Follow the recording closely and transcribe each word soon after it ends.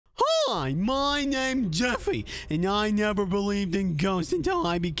Hi, my name's Jeffy, and I never believed in ghosts until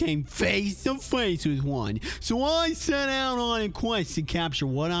I became face to face with one. So I set out on a quest to capture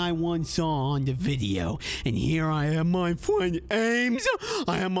what I once saw on the video. And here I have my friend Ames,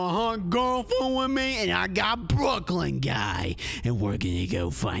 I have my hot girlfriend with me, and I got Brooklyn guy. And we're gonna go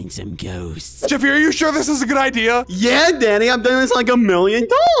find some ghosts. Jeffy, are you sure this is a good idea? Yeah, Danny, I've done this like a million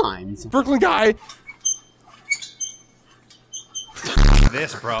times. Brooklyn guy.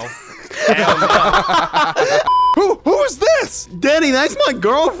 This, bro. Hell no. Who is this? Danny, that's my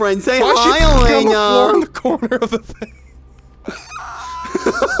girlfriend. Say Why hi, is she on the Elena. floor in the corner of the thing?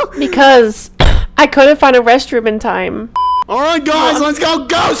 Because I couldn't find a restroom in time. Alright guys, let's go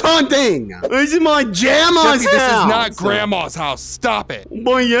ghost hunting! This is my Grandma's Jeffy, this house! is not Grandma's house. Stop it.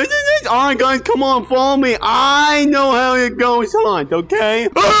 But yes, it is. Alright guys, come on, follow me. I know how to ghost hunt, okay?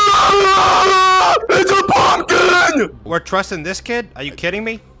 Ah! It's a pumpkin! We're trusting this kid? Are you kidding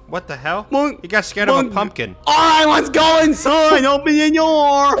me? What the hell? Monk, You got scared of a pumpkin. Alright, let's go inside. Open the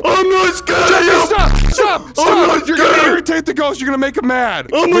door. I'm not scared of you. Stop! You're gonna irritate the ghost. You're gonna make him mad.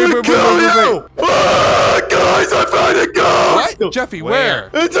 I'm gonna kill you. Ah, guys, I found a ghost. What? Jeffy, where?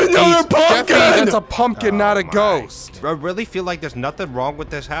 It's another pumpkin. Jeffy, that's a pumpkin, not a ghost. I really feel like there's nothing wrong with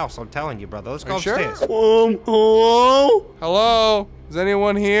this house. I'm telling you, brother. Let's go you sure? upstairs. Hello? Hello? Is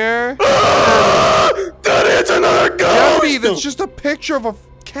anyone here? Daddy, it's another ghost. Jeffy, that's just a picture of a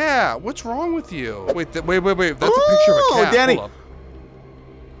cat. What's wrong with you? Wait. That's a picture of a cat. Danny. Hold up.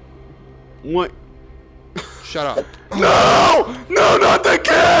 What? Shut up. No, not the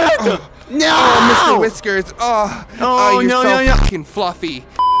cat. No, Oh, Mr. Whiskers. You're so fucking fluffy.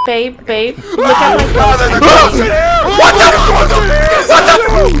 Babe, look at my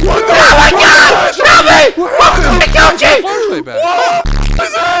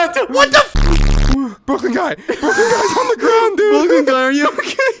What the? Brooklyn guy's on the ground, dude. Brooklyn guy, are you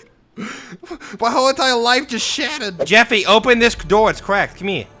okay? My whole entire life just shattered. Jeffy, open this door. It's cracked. Come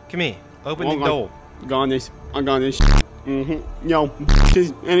here. Open the door. I got this. Yo,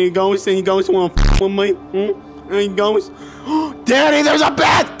 any ghosts want to with me? Any ghosts? Daddy, there's a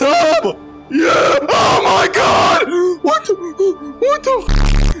bathtub! Yeah! Oh my god! What the?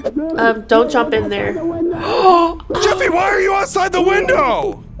 don't jump in there. Jeffy, why are you outside the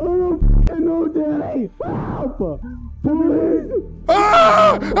window? No, Daddy! Help!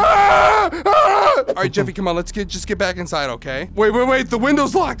 All right, Jeffy, come on. Let's just get back inside, okay? Wait. The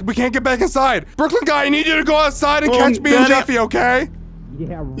window's locked. We can't get back inside. Brooklyn guy, I need you to go outside and catch me and Jeffy, okay?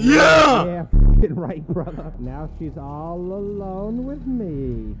 Yeah! Right, brother. Now she's all alone with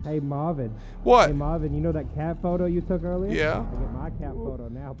me. Hey, Marvin. What? Hey, Marvin, you know that cat photo you took earlier? Yeah. I get my cat photo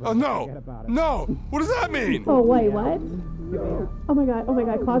now, but Oh, no. forget about it. No. What does that mean? Oh, wait, what? Oh my god,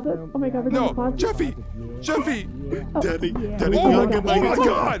 closet? Oh my god, we're going to No, closet? Jeffy. Daddy, Oh my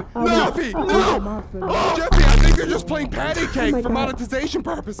god. Jeffy. No. Jeffy, I think they're just playing patty cake for monetization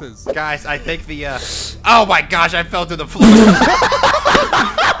purposes. Guys, I think the, Oh my gosh, I fell to the floor.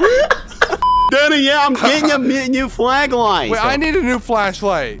 Daddy, yeah, I'm getting a new flag light. Wait, I need a new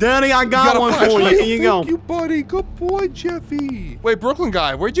flashlight. Daddy, I got one for you. Here you go. Thank you, buddy. Good boy, Jeffy. Wait, Brooklyn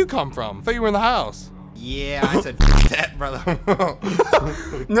guy, where'd you come from? I thought you were in the house. Yeah, I said that, brother.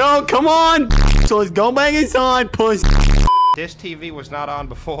 No, come on. So let's go back inside, puss. This TV was not on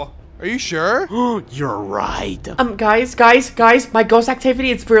before. Are you sure? You're right. Guys, my ghost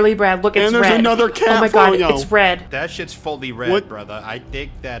activity is really red. Look, it's And there's red. another cat Oh my god, photo. it's red. That shit's fully red, What? brother. I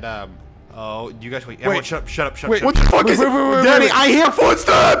think that, Oh, you guys wait. Everyone, shut up. Wait, What the fuck is it? Daddy, wait. I hear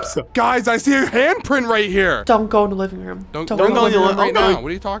footsteps. Guys, I see a handprint right here. Don't go in the living room. Don't go go in the living room okay. right now. What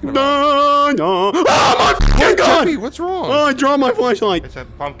are you talking about? No. Oh, my fucking god. Jeffy, what's wrong? Oh, I dropped my flashlight. It's a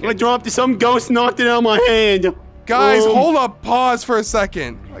pumpkin. I dropped it. Some ghost knocked it out of my hand. Guys, hold up. Pause for a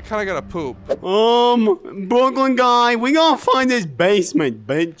second. I kind of got to poop. Brooklyn guy, we gonna find this basement,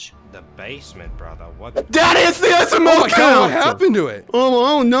 bitch. The basement, brother. What? Daddy, it's the SML Oh my god, couch. what happened to it?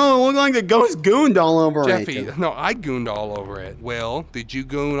 Oh no, it looked like the ghost gooned all over Jeffy, it. no, I gooned all over it. Will, did you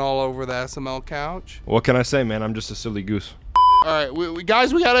goon all over the SML couch? What can I say, man? I'm just a silly goose. All right,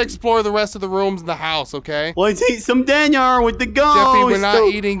 guys, we gotta explore the rest of the rooms in the house, okay? Let's eat some dinner with the ghost. Jeffy, we're not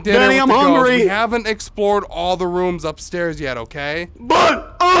eating dinner Daddy, with I'm the hungry. ghost. We haven't explored all the rooms upstairs yet, okay?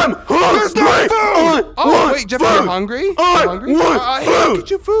 But I'm hungry. There's no food! Oh, wait, Jeffy, you're hungry? You're hungry? want Hey, I'll food.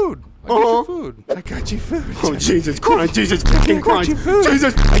 get you food. I got you food. Oh, Jesus Christ, Jesus fucking Christ. I got you food.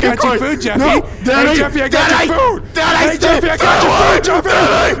 Jesus I fucking got you Christ. food, Jeffy. No, Daddy, Hey, Jeffy, I got you food. Daddy, Hey, Jeffy, I got you food, Jeffy.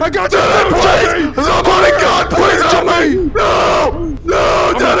 I got you food, Jeffy. Somebody, God, please help me.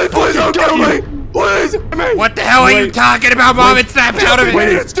 No, Daddy, please don't kill me. Please. me! What the hell are you talking about, Marvin? Snap out of it!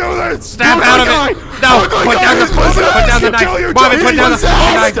 Let's do this! Snap out of it! No! Put down the knife! Marvin, put down the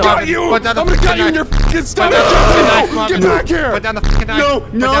fucking knife! Put down the fucking knife! Your fucking stomach! Get back here! Put down the fucking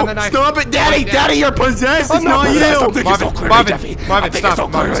knife! No, stop it, Daddy, you're possessed. It's not you. Marvin,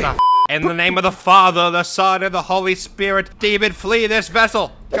 stop. In the name of the Father, the Son, and the Holy Spirit, demon, flee this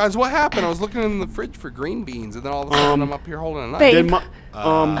vessel! Guys, what happened? I was looking in the fridge for green beans, and then all of a sudden I'm up here holding a knife. Babe.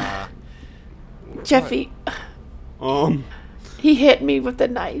 Jeffy. He hit me with the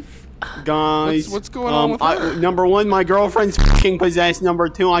knife. Guys, what's going on with her? Number one, my girlfriend's fucking possessed. Number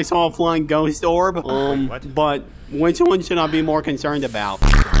two, I saw a flying ghost orb. What? But which one should I be more concerned about?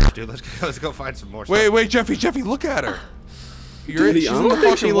 Dude, let's go find some more Wait, stuff. Jeffy, look at her. Dude, She's in the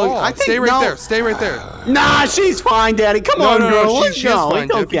fucking wall. Stay right there. Nah, she's fine, Daddy. Come on, girl. Let's go. Fine,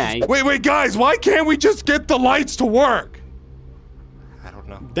 It's okay. Wait, guys, why can't we just get the lights to work? I don't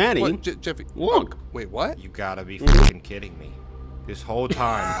know. Daddy, What, Jeffy, look. Wait, what? You gotta be fucking kidding me. This whole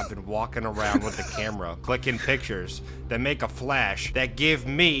time, I've been walking around with the camera, clicking pictures that make a flash that give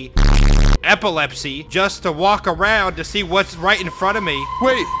me epilepsy just to walk around to see what's right in front of me.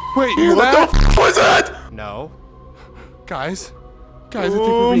 Wait, what the f was that? No. Guys, I think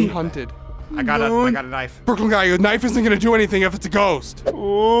we're being hunted. I got a knife. Brooklyn guy, a knife isn't gonna do anything if it's a ghost.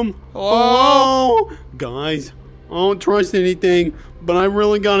 Hello? Guys, I don't trust anything, but I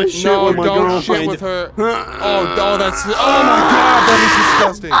really gotta shit with my girlfriend. No, don't shit with her. Oh, that's... Oh my god, that is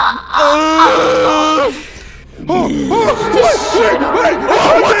disgusting. He's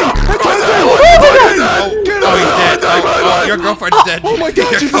dead. Your girlfriend's dead. Oh my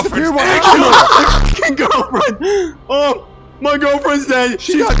god, she disappeared. What happened? Girlfriend. My girlfriend's dead.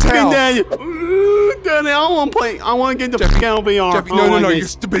 She's got tail. dead. Daddy, I want to play. I want to get the fuck out of VR. Jeffy, no, you're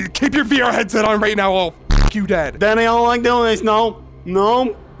stupid. Keep your VR headset on right now. Oh, f you dead. Daddy, I don't like doing this. No,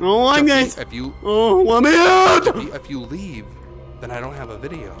 I don't like this. If you... let me out. If you leave, then I don't have a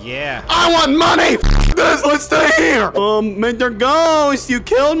video. Yeah. I want money. This. Let's stay here. Mr. Ghost, you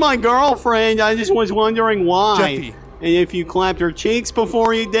killed my girlfriend. I just was wondering why. Jeffy. And if you clapped her cheeks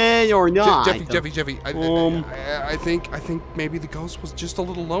before you did or not. Jeffy. I think maybe the ghost was just a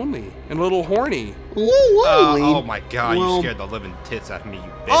little lonely and a little horny. Oh my god, you scared the living tits out of me, you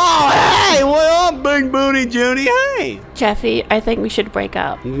bitch. Oh, hey, what up, big booty Judy? Hey. Jeffy, I think we should break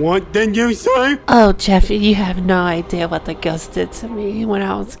up. What did you say? Oh, Jeffy, you have no idea what the ghost did to me when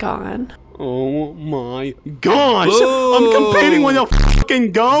I was gone. Oh my gosh! I'm competing with a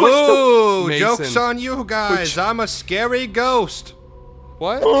fucking ghost. Ooh, Mason. joke's on you guys. I'm a scary ghost.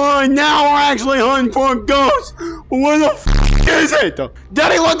 What? Oh, now we're actually hunting for a ghost. Where the is it?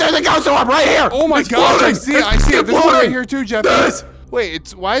 Daddy, look, there's a ghost orb right here. Oh my gosh, I see it. This one right here too, Jeffy. This.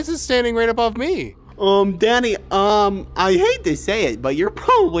 Wait, why is it standing right above me? Daddy, I hate to say it, but you're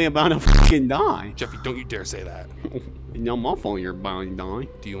probably about to fucking die. Jeffy, don't you dare say that. No, my fault you're about to die.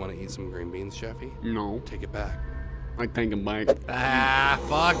 Do you want to eat some green beans, Jeffy? No. Take it back. I take it back. Ah,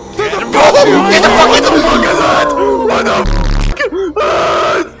 fuck. Get the fuck is that? What the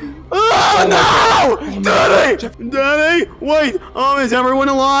no! Daddy, wait. Is everyone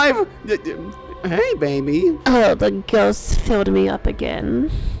alive? Hey, baby. Oh, the ghost filled me up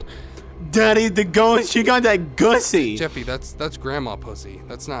again. Daddy, the ghost, she got that gussy. Jeffy, that's grandma pussy.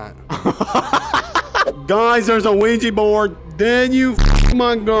 That's not. Guys, there's a Ouija board. Then you f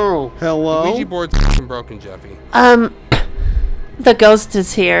my girl. Hello? The Ouija board's f***ing broken, Jeffy. The ghost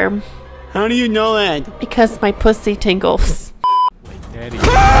is here. How do you know that? Because my pussy tingles. Daddy.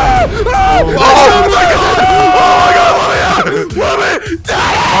 Oh my god! Let me!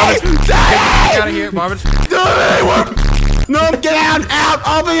 Daddy! Get out of here, Marvin. No, get out!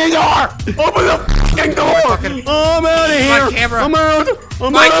 Open the door! Open the fucking door! I'm out of here! My camera! I'm out!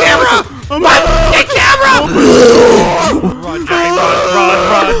 My camera! My camera! Run, Jeffy,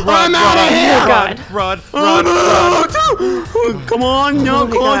 run! I'm out of here! Run! Come on, no,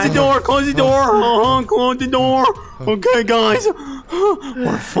 close the door, close the door. Close the door. Okay, guys.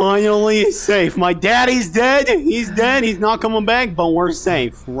 We're finally safe. My daddy's dead. He's dead. He's not coming back, but we're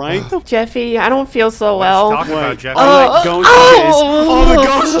safe, right? Jeffy, I don't feel so well. Talk about Jeffy. The ghost jizz. Oh, the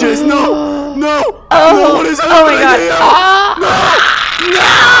ghost jizz. No. No. No, what is happening? Oh my god. Here?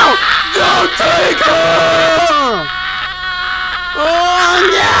 No. Don't take her. Oh,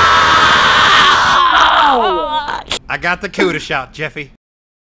 no. I got the cooter shot, Jeffy.